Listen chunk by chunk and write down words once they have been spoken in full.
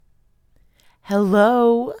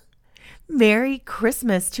Hello. Merry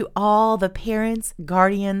Christmas to all the parents,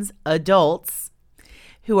 guardians, adults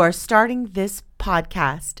who are starting this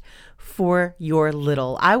podcast for your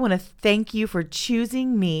little. I want to thank you for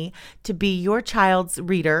choosing me to be your child's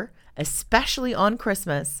reader, especially on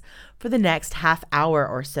Christmas, for the next half hour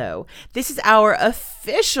or so. This is our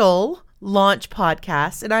official launch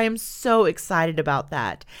podcast, and I am so excited about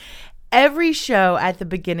that. Every show at the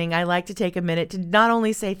beginning, I like to take a minute to not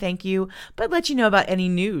only say thank you, but let you know about any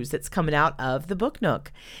news that's coming out of the Book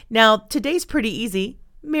Nook. Now, today's pretty easy.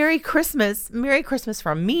 Merry Christmas. Merry Christmas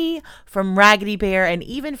from me, from Raggedy Bear, and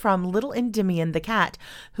even from little Endymion the cat,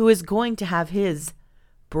 who is going to have his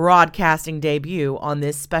broadcasting debut on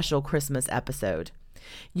this special Christmas episode.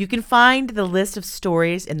 You can find the list of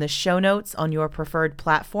stories in the show notes on your preferred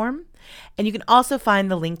platform. And you can also find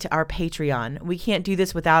the link to our Patreon. We can't do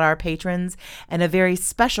this without our patrons, and a very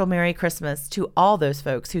special Merry Christmas to all those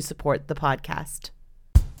folks who support the podcast.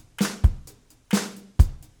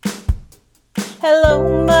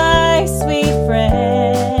 Hello, my sweet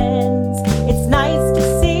friends. It's nice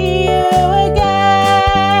to see you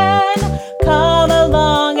again. Come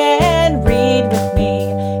along and read with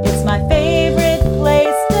me. It's my favorite place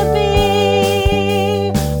to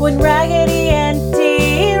be when Raggedy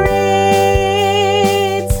Auntie reads.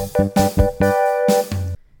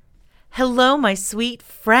 Hello, my sweet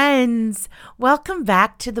friends. Welcome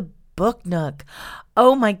back to the Book Nook.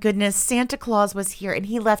 Oh my goodness, Santa Claus was here and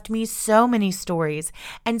he left me so many stories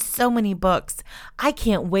and so many books. I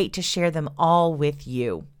can't wait to share them all with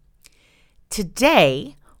you.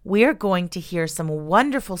 Today, we're going to hear some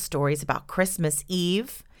wonderful stories about Christmas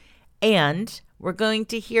Eve, and we're going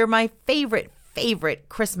to hear my favorite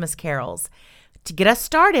Christmas carols. To get us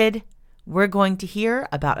started, we're going to hear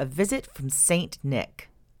about a visit from Saint Nick,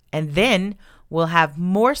 and then we'll have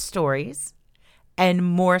more stories and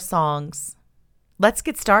more songs. Let's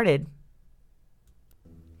get started.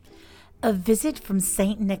 A Visit from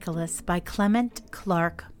St. Nicholas by Clement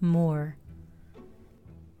Clarke Moore.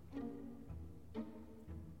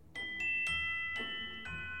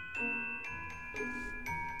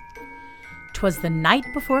 'Twas the night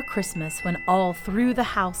before Christmas, when all through the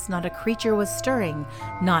house not a creature was stirring,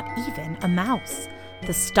 not even a mouse.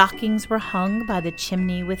 The stockings were hung by the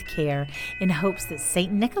chimney with care, in hopes that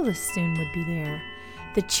St. Nicholas soon would be there.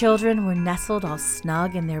 The children were nestled all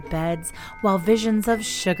snug in their beds, while visions of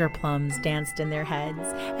sugar plums danced in their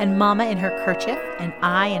heads, and Mama in her kerchief, and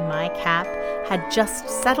I in my cap, had just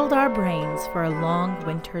settled our brains for a long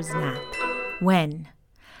winter's nap, when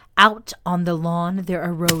out on the lawn there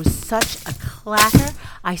arose such a clatter,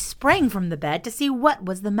 I sprang from the bed to see what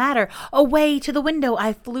was the matter. Away to the window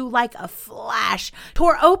I flew like a flash,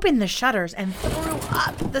 tore open the shutters and threw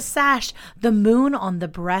up the sash. The moon on the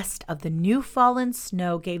breast of the new-fallen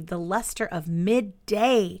snow gave the luster of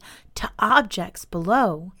midday to objects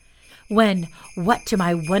below, when what to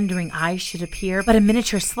my wondering eyes should appear but a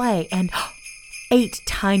miniature sleigh, and 8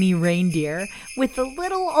 tiny reindeer, with the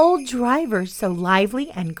little old driver so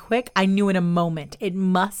lively and quick, I knew in a moment it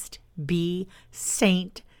must be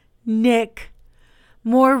Saint Nick.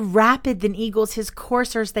 More rapid than eagles his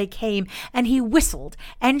coursers they came, and he whistled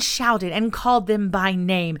and shouted and called them by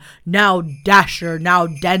name. Now Dasher, now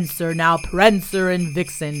Dancer, now Prancer and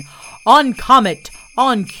Vixen, on Comet,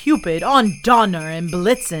 on Cupid, on Donner and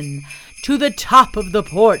Blitzen, to the top of the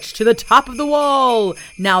porch, to the top of the wall.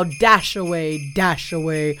 Now dash away, dash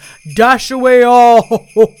away, dash away all, ho,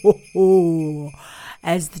 ho, ho, ho.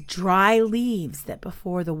 As the dry leaves that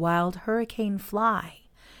before the wild hurricane fly,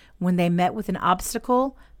 when they met with an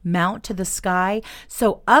obstacle, mount to the sky,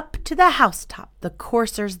 so up to the housetop the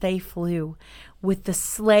coursers they flew, with the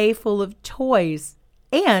sleigh full of toys,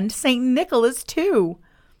 and St. Nicholas too.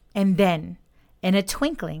 And then, in a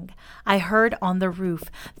twinkling, I heard on the roof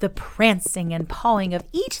the prancing and pawing of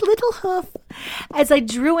each little hoof. As I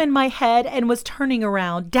drew in my head and was turning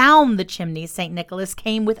around, down the chimney St. Nicholas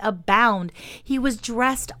came with a bound. He was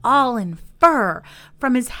dressed all in fur,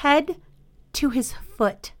 from his head to his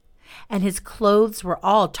foot, and his clothes were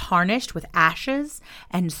all tarnished with ashes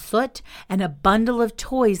and soot, and a bundle of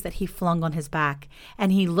toys that he flung on his back.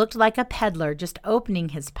 And he looked like a peddler just opening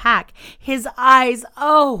his pack. His eyes,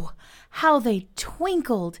 oh, how they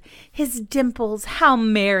twinkled! His dimples, how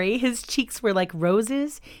merry! His cheeks were like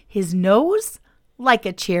roses, his nose like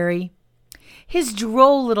a cherry. His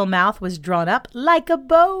droll little mouth was drawn up like a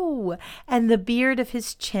bow, and the beard of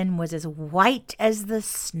his chin was as white as the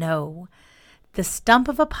snow. The stump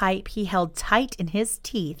of a pipe he held tight in his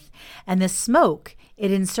teeth, and the smoke,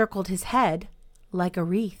 it encircled his head like a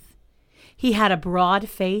wreath. He had a broad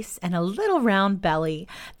face and a little round belly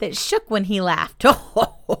that shook when he laughed.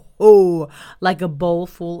 like a bowl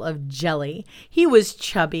full of jelly. He was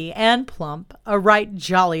chubby and plump, a right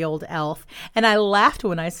jolly old elf, and I laughed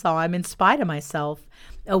when I saw him in spite of myself.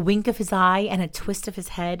 A wink of his eye and a twist of his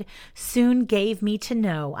head soon gave me to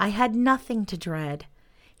know I had nothing to dread.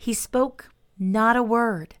 He spoke not a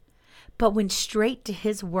word, but went straight to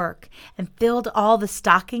his work and filled all the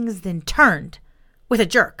stockings, then turned with a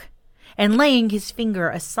jerk, and laying his finger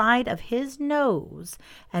aside of his nose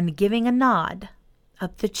and giving a nod,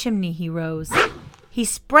 up the chimney he rose. He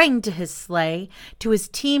sprang to his sleigh, to his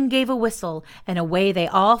team gave a whistle, and away they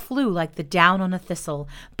all flew like the down on a thistle.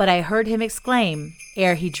 But I heard him exclaim,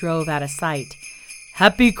 ere he drove out of sight,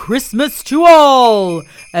 "Happy Christmas to all,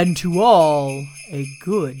 and to all a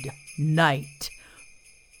good night."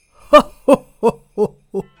 Ho, ho, ho, ho,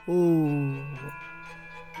 ho, ho.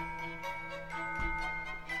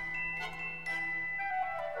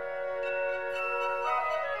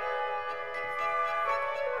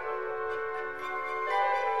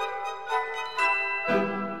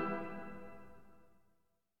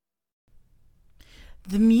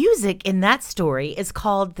 The music in that story is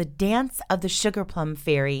called The Dance of the Sugar Plum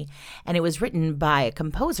Fairy, and it was written by a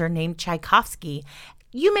composer named Tchaikovsky.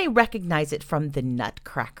 You may recognize it from The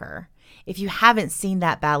Nutcracker. If you haven't seen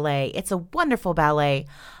that ballet, it's a wonderful ballet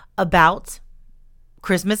about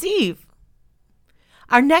Christmas Eve.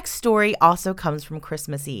 Our next story also comes from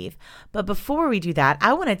Christmas Eve, but before we do that,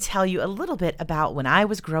 I want to tell you a little bit about when I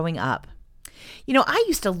was growing up. You know, I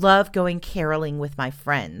used to love going caroling with my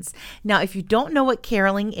friends. Now, if you don't know what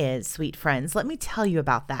caroling is, sweet friends, let me tell you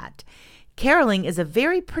about that. Caroling is a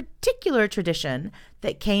very particular tradition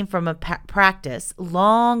that came from a practice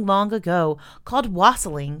long, long ago called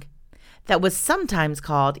wassailing, that was sometimes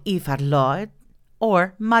called Ifarlod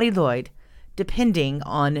or Marilod, depending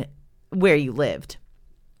on where you lived.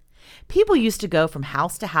 People used to go from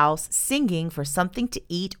house to house singing for something to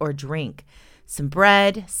eat or drink. Some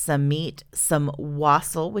bread, some meat, some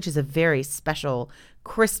wassail, which is a very special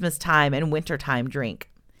Christmas time and wintertime drink,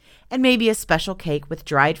 and maybe a special cake with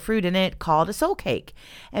dried fruit in it called a soul cake.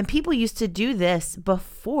 And people used to do this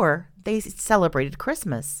before they celebrated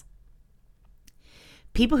Christmas.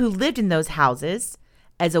 People who lived in those houses,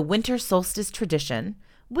 as a winter solstice tradition,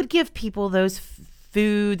 would give people those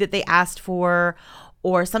food that they asked for,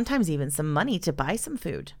 or sometimes even some money to buy some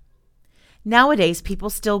food. Nowadays, people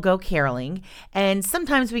still go caroling, and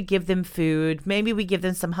sometimes we give them food. Maybe we give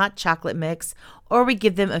them some hot chocolate mix, or we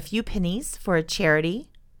give them a few pennies for a charity.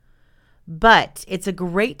 But it's a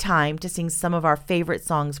great time to sing some of our favorite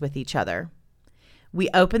songs with each other. We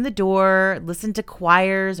open the door, listen to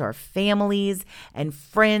choirs or families and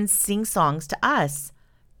friends sing songs to us,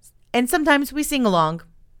 and sometimes we sing along.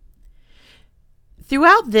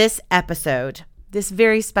 Throughout this episode, this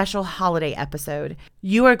very special holiday episode,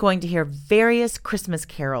 you are going to hear various Christmas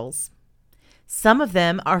carols. Some of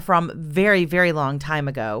them are from very, very long time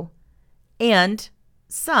ago, and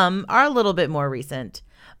some are a little bit more recent,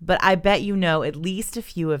 but I bet you know at least a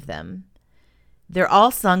few of them. They're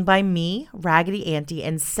all sung by me, Raggedy Auntie,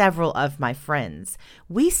 and several of my friends.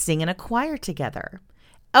 We sing in a choir together.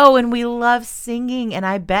 Oh, and we love singing, and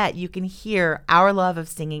I bet you can hear our love of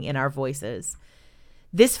singing in our voices.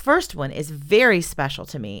 This first one is very special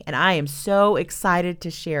to me, and I am so excited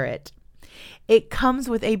to share it. It comes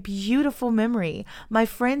with a beautiful memory. My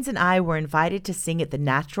friends and I were invited to sing at the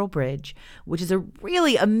Natural Bridge, which is a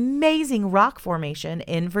really amazing rock formation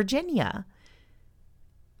in Virginia.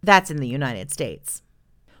 That's in the United States.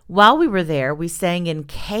 While we were there, we sang in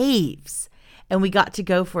caves, and we got to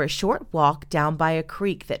go for a short walk down by a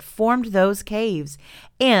creek that formed those caves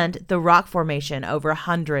and the rock formation over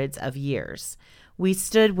hundreds of years. We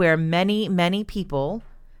stood where many, many people,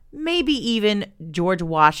 maybe even George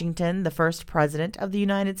Washington, the first president of the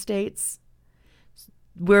United States,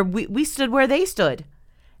 where we stood where they stood.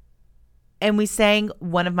 And we sang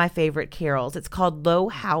one of my favorite carols. It's called Lo,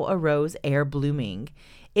 How a Rose E'er Blooming.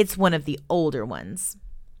 It's one of the older ones.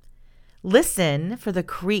 Listen for the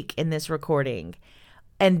creak in this recording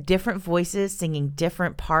and different voices singing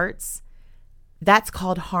different parts. That's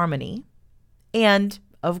called harmony. And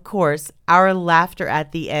of course, our laughter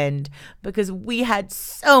at the end, because we had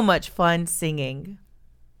so much fun singing.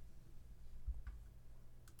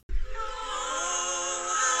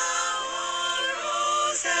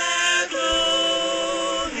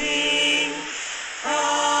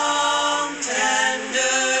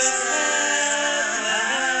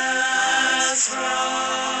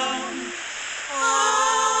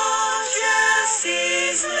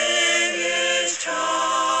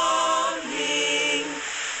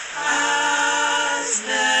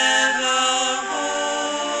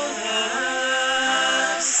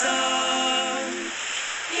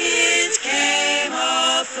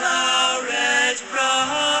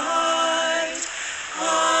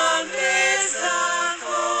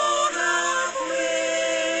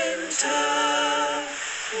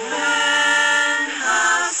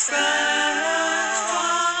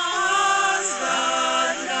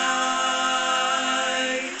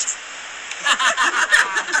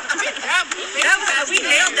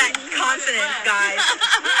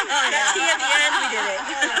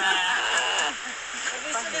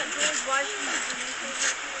 George Washington.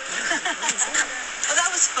 Oh, that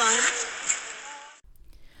was fun.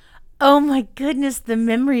 Oh my goodness, the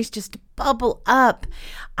memories just bubble up.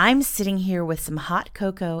 I'm sitting here with some hot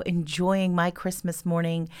cocoa, enjoying my Christmas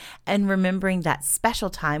morning and remembering that special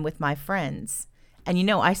time with my friends. And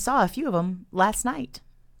I saw a few of them last night.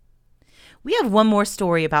 We have one more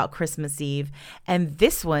story about Christmas Eve, and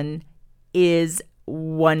this one is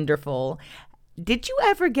wonderful. Did you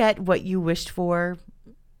ever get what you wished for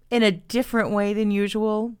in a different way than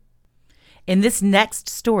usual? In this next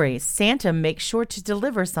story, Santa makes sure to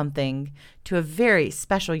deliver something to a very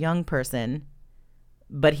special young person,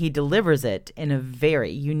 but he delivers it in a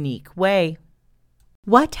very unique way.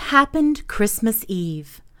 What Happened Christmas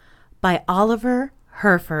Eve by Oliver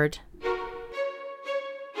Herford.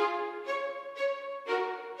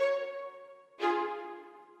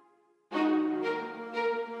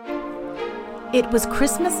 It was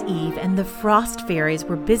Christmas Eve, and the Frost Fairies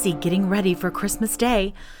were busy getting ready for Christmas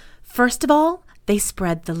Day. First of all, they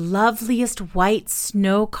spread the loveliest white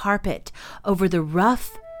snow carpet over the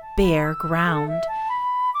rough, bare ground.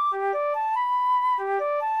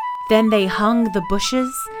 Then they hung the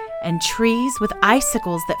bushes and trees with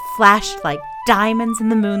icicles that flashed like diamonds in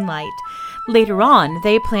the moonlight. Later on,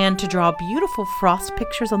 they planned to draw beautiful frost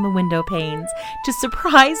pictures on the window panes to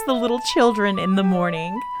surprise the little children in the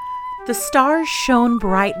morning. The stars shone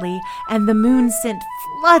brightly, and the moon sent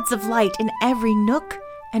floods of light in every nook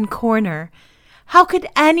and corner. How could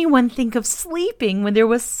anyone think of sleeping when there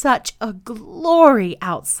was such a glory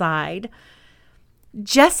outside?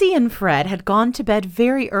 Jessie and Fred had gone to bed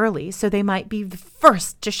very early so they might be the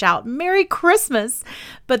first to shout Merry Christmas,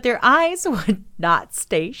 but their eyes would not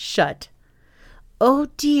stay shut. "Oh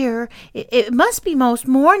dear, it must be most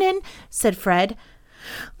morning," said Fred.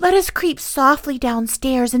 "Let us creep softly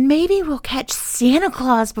downstairs and maybe we'll catch Santa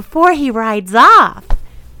Claus before he rides off."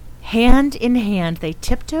 Hand in hand, they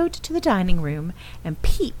tiptoed to the dining room and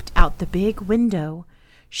peeped out the big window.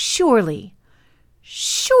 Surely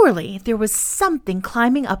there was something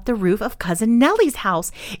climbing up the roof of Cousin Nellie's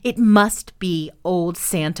house. It must be old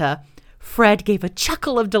Santa. Fred gave a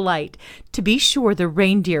chuckle of delight. To be sure, the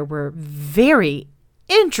reindeer were very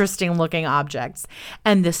interesting-looking objects,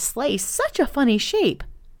 and the sleigh such a funny shape.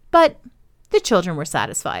 But the children were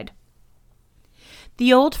satisfied.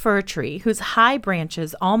 The old fir tree, whose high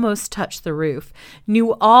branches almost touched the roof,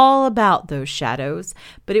 knew all about those shadows,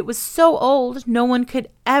 but it was so old no one could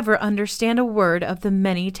ever understand a word of the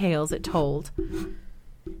many tales it told.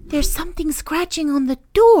 "There's something scratching on the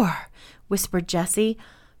door," whispered Jessie.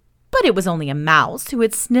 But it was only a mouse who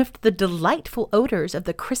had sniffed the delightful odors of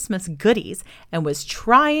the Christmas goodies and was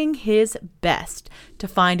trying his best to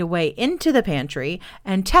find a way into the pantry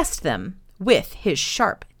and test them with his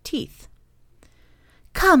sharp teeth.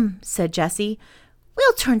 "Come," said Jessie,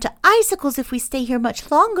 "we'll turn to icicles if we stay here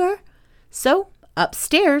much longer." So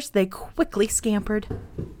upstairs they quickly scampered.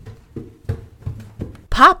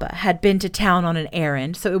 Papa had been to town on an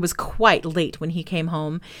errand, so it was quite late when he came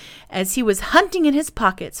home. As he was hunting in his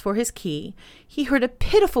pockets for his key, he heard a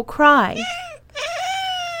pitiful cry.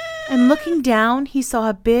 And looking down, he saw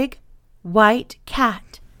a big, white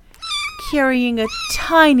cat carrying a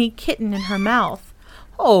tiny kitten in her mouth.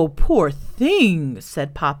 "Oh, poor thing,"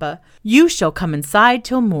 said Papa. "You shall come inside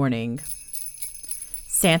till morning."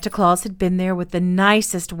 Santa Claus had been there with the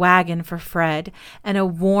nicest wagon for Fred and a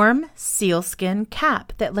warm sealskin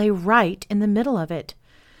cap that lay right in the middle of it.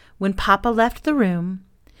 When Papa left the room,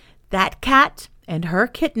 that cat and her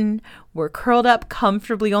kitten were curled up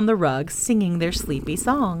comfortably on the rug, singing their sleepy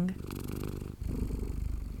song.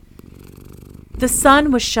 The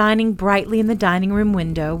sun was shining brightly in the dining room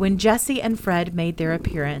window when Jessie and Fred made their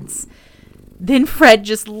appearance. Then Fred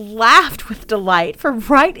just laughed with delight, for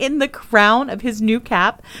right in the crown of his new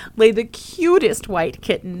cap lay the cutest white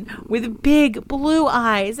kitten with big blue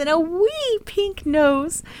eyes and a wee pink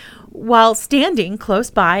nose. While standing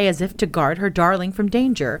close by as if to guard her darling from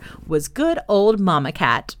danger was good old Mama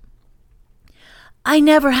Cat. "I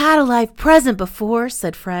never had a live present before,"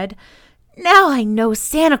 said Fred. "Now I know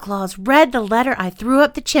Santa Claus read the letter I threw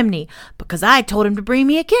up the chimney because I told him to bring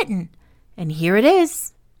me a kitten. And here it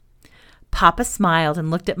is." Papa smiled and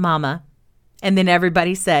looked at Mama, and then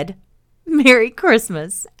everybody said, "Merry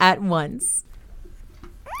Christmas" at once.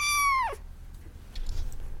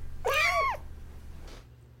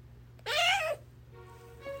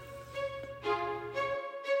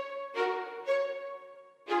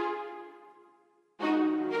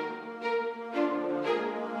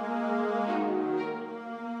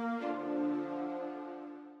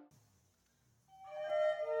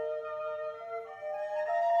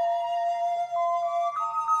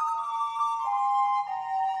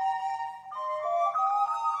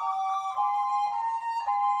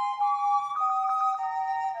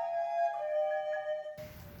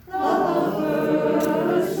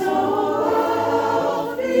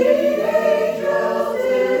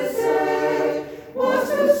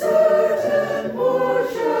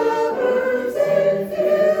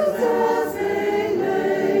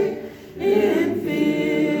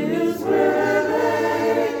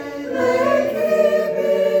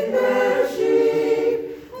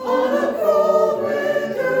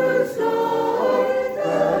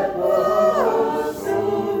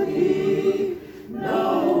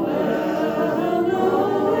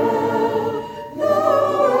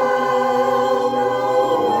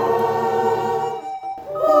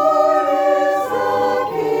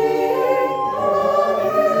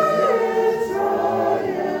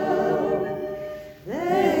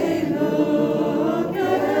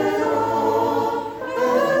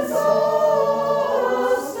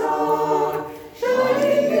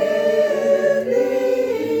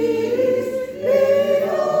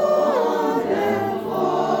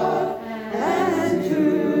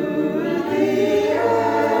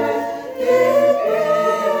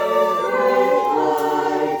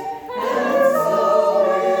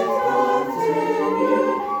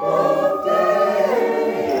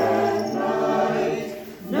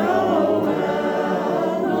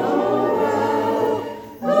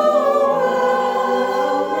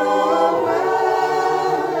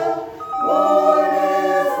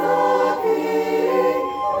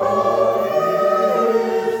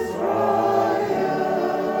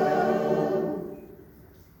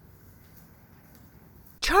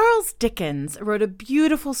 Charles Dickens wrote a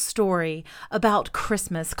beautiful story about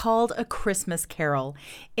Christmas called A Christmas Carol.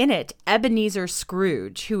 In it, Ebenezer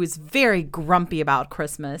Scrooge, who is very grumpy about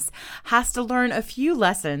Christmas, has to learn a few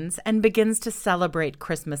lessons and begins to celebrate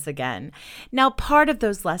Christmas again. Now, part of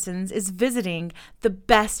those lessons is visiting the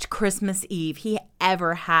best Christmas Eve he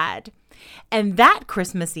ever had. And that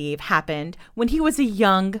Christmas Eve happened when he was a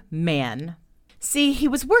young man. See, he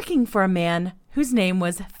was working for a man whose name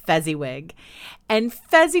was Fezziwig. And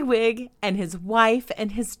Fezziwig and his wife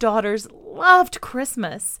and his daughters loved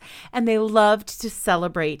Christmas, and they loved to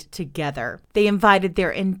celebrate together. They invited their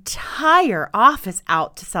entire office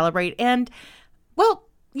out to celebrate, and, well,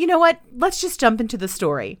 you know what? Let's just jump into the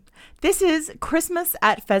story. This is Christmas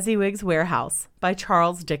at Fezziwig's Warehouse by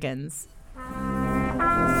Charles Dickens.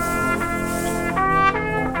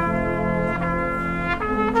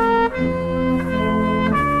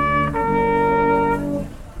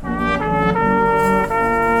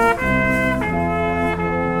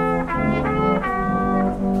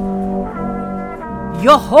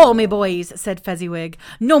 Yo-ho, me boys, said Fezziwig.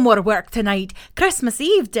 No more work tonight. Christmas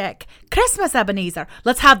Eve, Dick. Christmas, Ebenezer.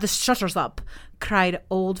 Let's have the shutters up, cried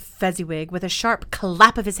old Fezziwig with a sharp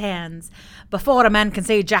clap of his hands. Before a man can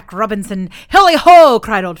say Jack Robinson, hilly-ho,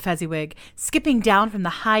 cried old Fezziwig, skipping down from the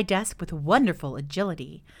high desk with wonderful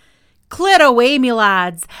agility. Clear away, me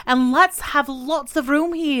lads, and let's have lots of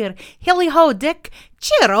room here. Hilly-ho, Dick.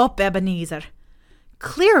 Cheer up, Ebenezer.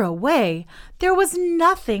 Clear away? There was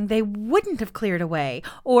nothing they wouldn't have cleared away,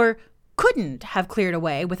 or couldn't have cleared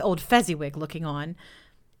away with old Fezziwig looking on.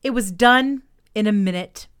 It was done in a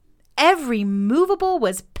minute. Every movable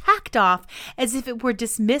was packed off as if it were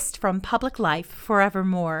dismissed from public life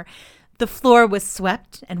forevermore. The floor was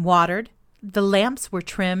swept and watered. The lamps were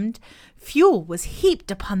trimmed. Fuel was heaped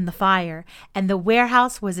upon the fire, and the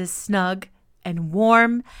warehouse was as snug and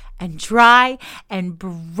warm and dry and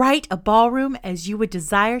bright a ballroom as you would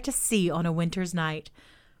desire to see on a winter's night.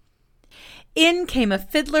 In came a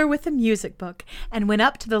fiddler with a music book and went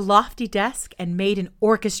up to the lofty desk and made an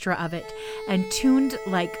orchestra of it and tuned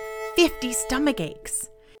like 50 stomach aches.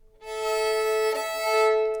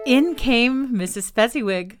 In came Mrs.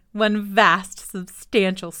 Fezziwig, one vast,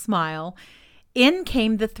 substantial smile. In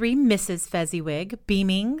came the three Misses Fezziwig,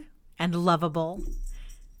 beaming and lovable.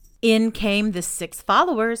 In came the 6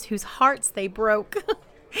 followers whose hearts they broke.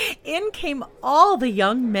 In came all the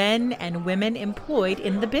young men and women employed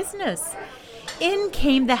in the business. In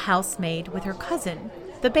came the housemaid with her cousin,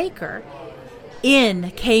 the baker.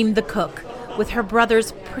 In came the cook with her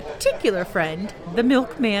brother's particular friend, the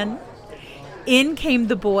milkman. In came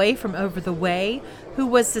the boy from over the way, who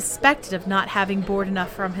was suspected of not having board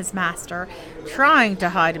enough from his master, trying to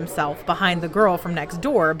hide himself behind the girl from next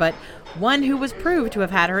door, but one who was proved to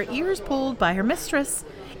have had her ears pulled by her mistress.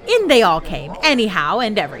 In they all came, anyhow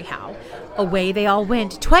and everyhow. Away they all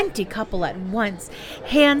went, 20 couple at once,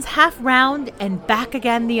 hands half round and back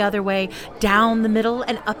again the other way, down the middle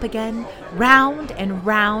and up again, round and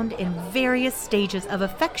round in various stages of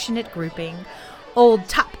affectionate grouping. Old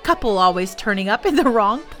top couple always turning up in the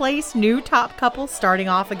wrong place, new top couple starting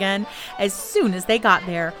off again as soon as they got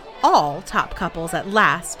there, all top couples at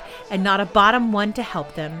last, and not a bottom one to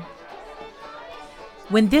help them.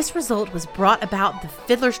 When this result was brought about, the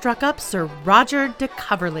fiddler struck up Sir Roger de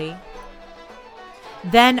Coverley.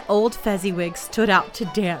 Then old Fezziwig stood out to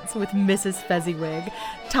dance with Mrs. Fezziwig,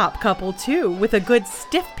 top couple too, with a good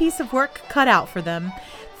stiff piece of work cut out for them.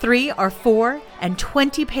 3 or 4 and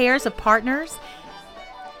 20 pairs of partners.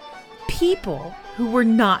 People who were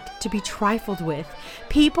not to be trifled with.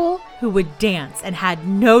 People who would dance and had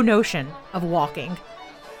no notion of walking.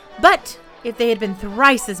 But if they had been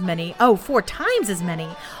thrice as many, 4 times as many,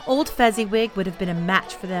 old Fezziwig would have been a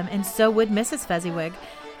match for them, and so would Mrs. Fezziwig.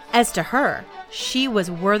 As to her, she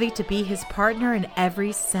was worthy to be his partner in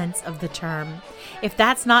every sense of the term. If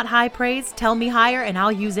that's not high praise, tell me higher and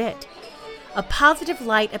I'll use it. A positive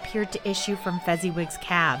light appeared to issue from Fezziwig's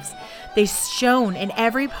calves. They shone in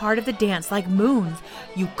every part of the dance like moons.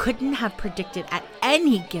 You couldn't have predicted at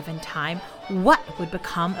any given time what would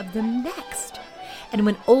become of them next. And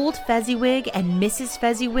when old Fezziwig and Mrs.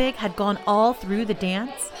 Fezziwig had gone all through the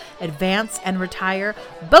dance, advance and retire,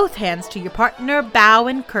 both hands to your partner, bow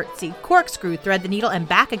and curtsy, corkscrew, thread the needle, and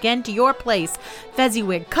back again to your place,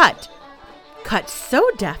 Fezziwig cut so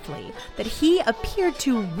deftly that he appeared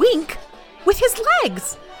to wink with his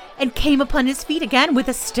legs, and came upon his feet again with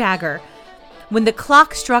a stagger. When the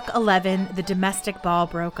clock struck 11, the domestic ball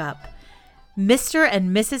broke up. Mr. and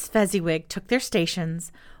Mrs. Fezziwig took their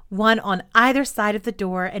stations, one on either side of the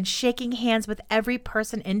door, and shaking hands with every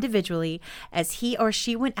person individually as he or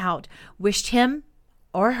she went out, wished him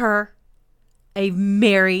or her a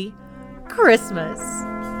Merry Christmas.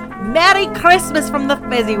 Merry Christmas from the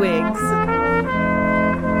Fezziwigs.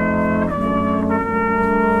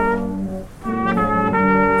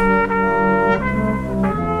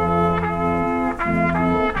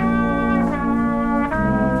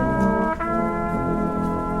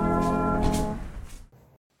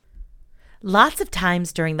 Lots of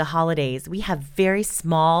times during the holidays, we have very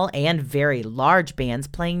small and very large bands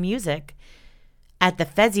playing music. At the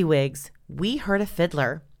Fezziwigs, we heard a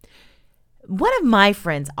fiddler. One of my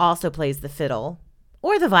friends also plays the fiddle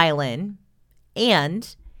or the violin,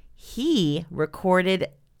 and he recorded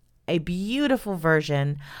a beautiful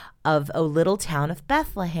version of O Little Town of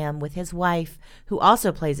Bethlehem with his wife, who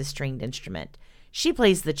also plays a stringed instrument. She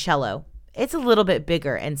plays the cello. It's a little bit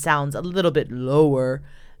bigger and sounds a little bit lower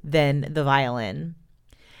than the violin.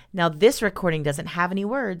 Now, this recording doesn't have any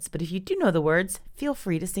words, but if you do know the words, feel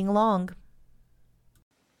free to sing along.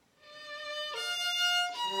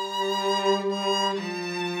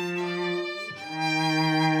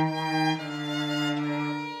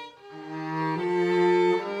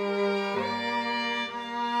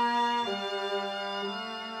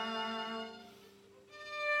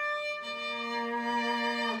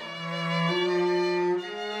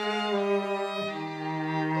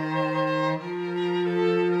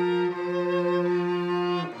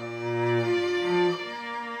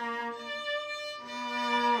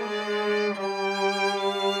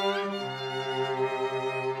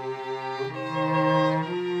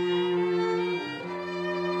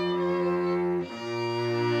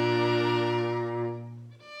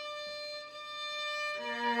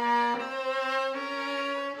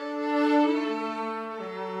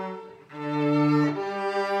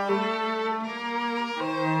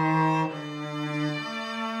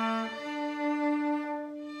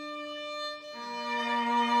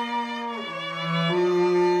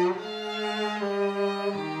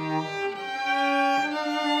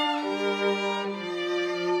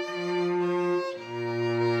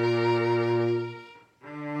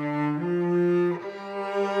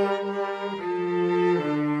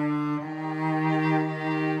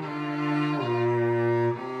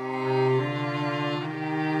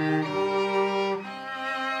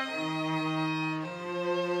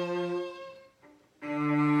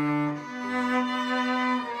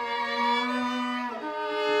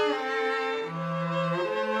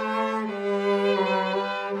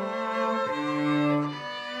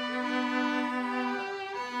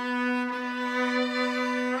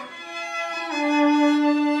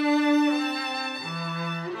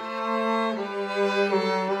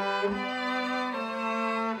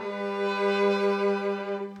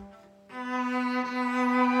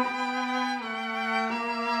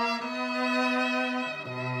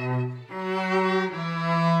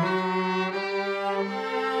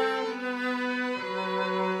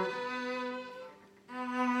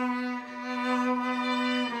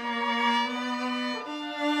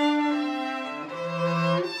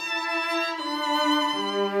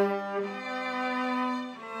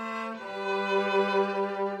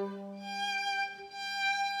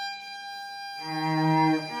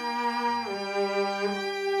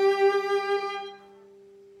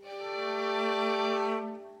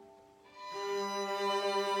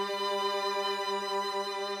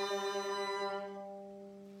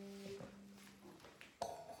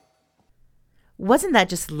 Wasn't that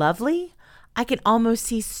just lovely? I could almost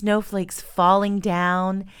see snowflakes falling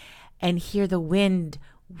down and hear the wind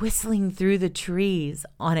whistling through the trees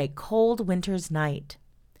on a cold winter's night.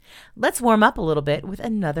 Let's warm up a little bit with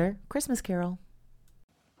another Christmas carol.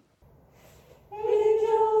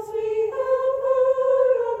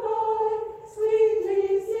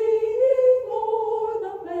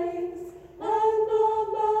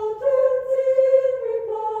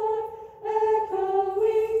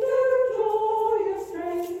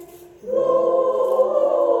 Oh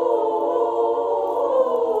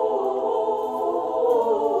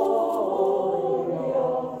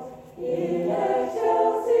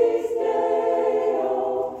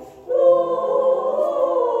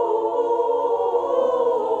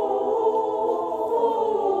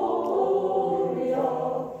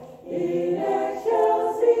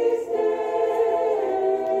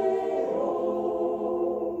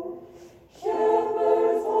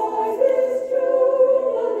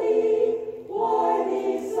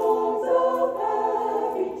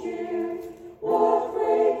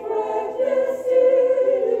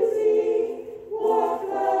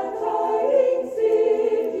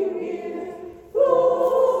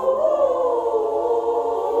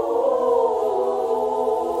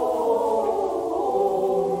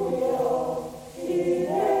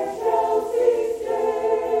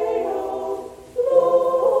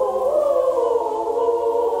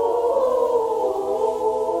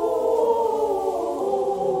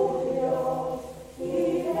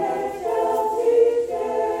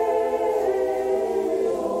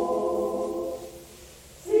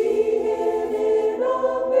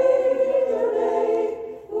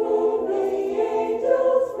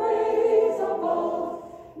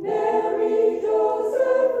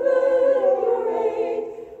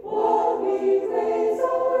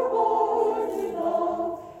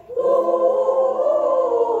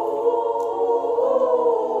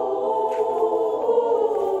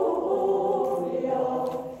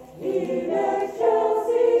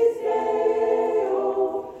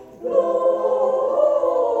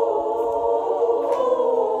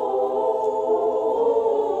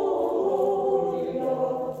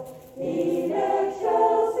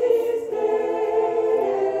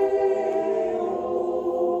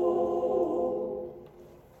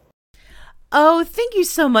Thank you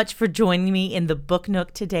so much for joining me in the Book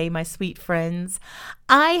Nook today, my sweet friends.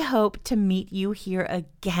 I hope to meet you here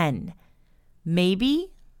again.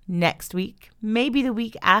 Maybe next week, maybe the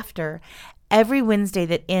week after, every Wednesday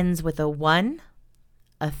that ends with a 1,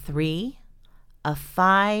 a 3, a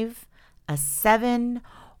 5, a 7,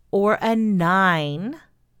 or a 9,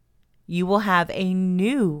 you will have a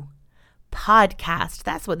new podcast.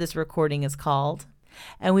 That's what this recording is called.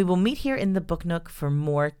 And we will meet here in the Book Nook for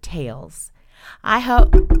more tales. I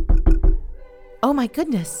hope... Oh my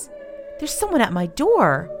goodness, there's someone at my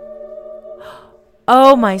door.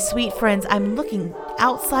 Oh, my sweet friends, I'm looking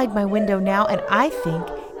outside my window now, and I think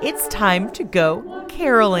it's time to go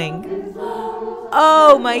caroling.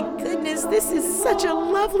 Oh my goodness, this is such a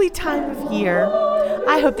lovely time of year.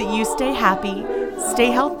 I hope that you stay happy,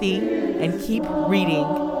 stay healthy, and keep reading.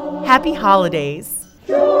 Happy holidays.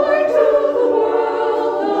 Joy to the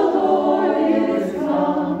world, the Lord is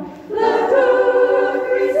come. Let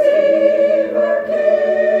earth receive her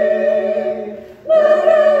King. Let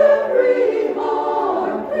every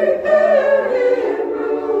heart prepare in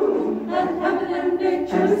room. And heaven and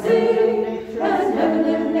nature sing, and heaven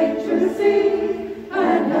and nature sing,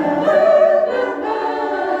 and heaven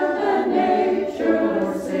and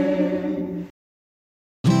nature sing.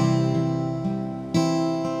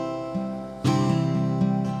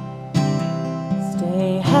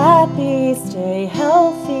 Stay happy, stay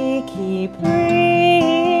healthy, keep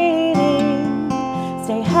reading.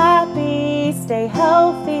 Stay happy, stay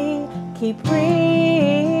healthy, keep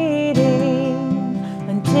reading.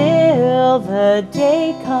 Until the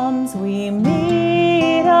day comes we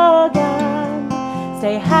meet again.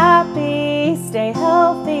 Stay happy, stay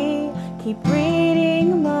healthy, keep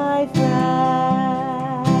reading, my friends.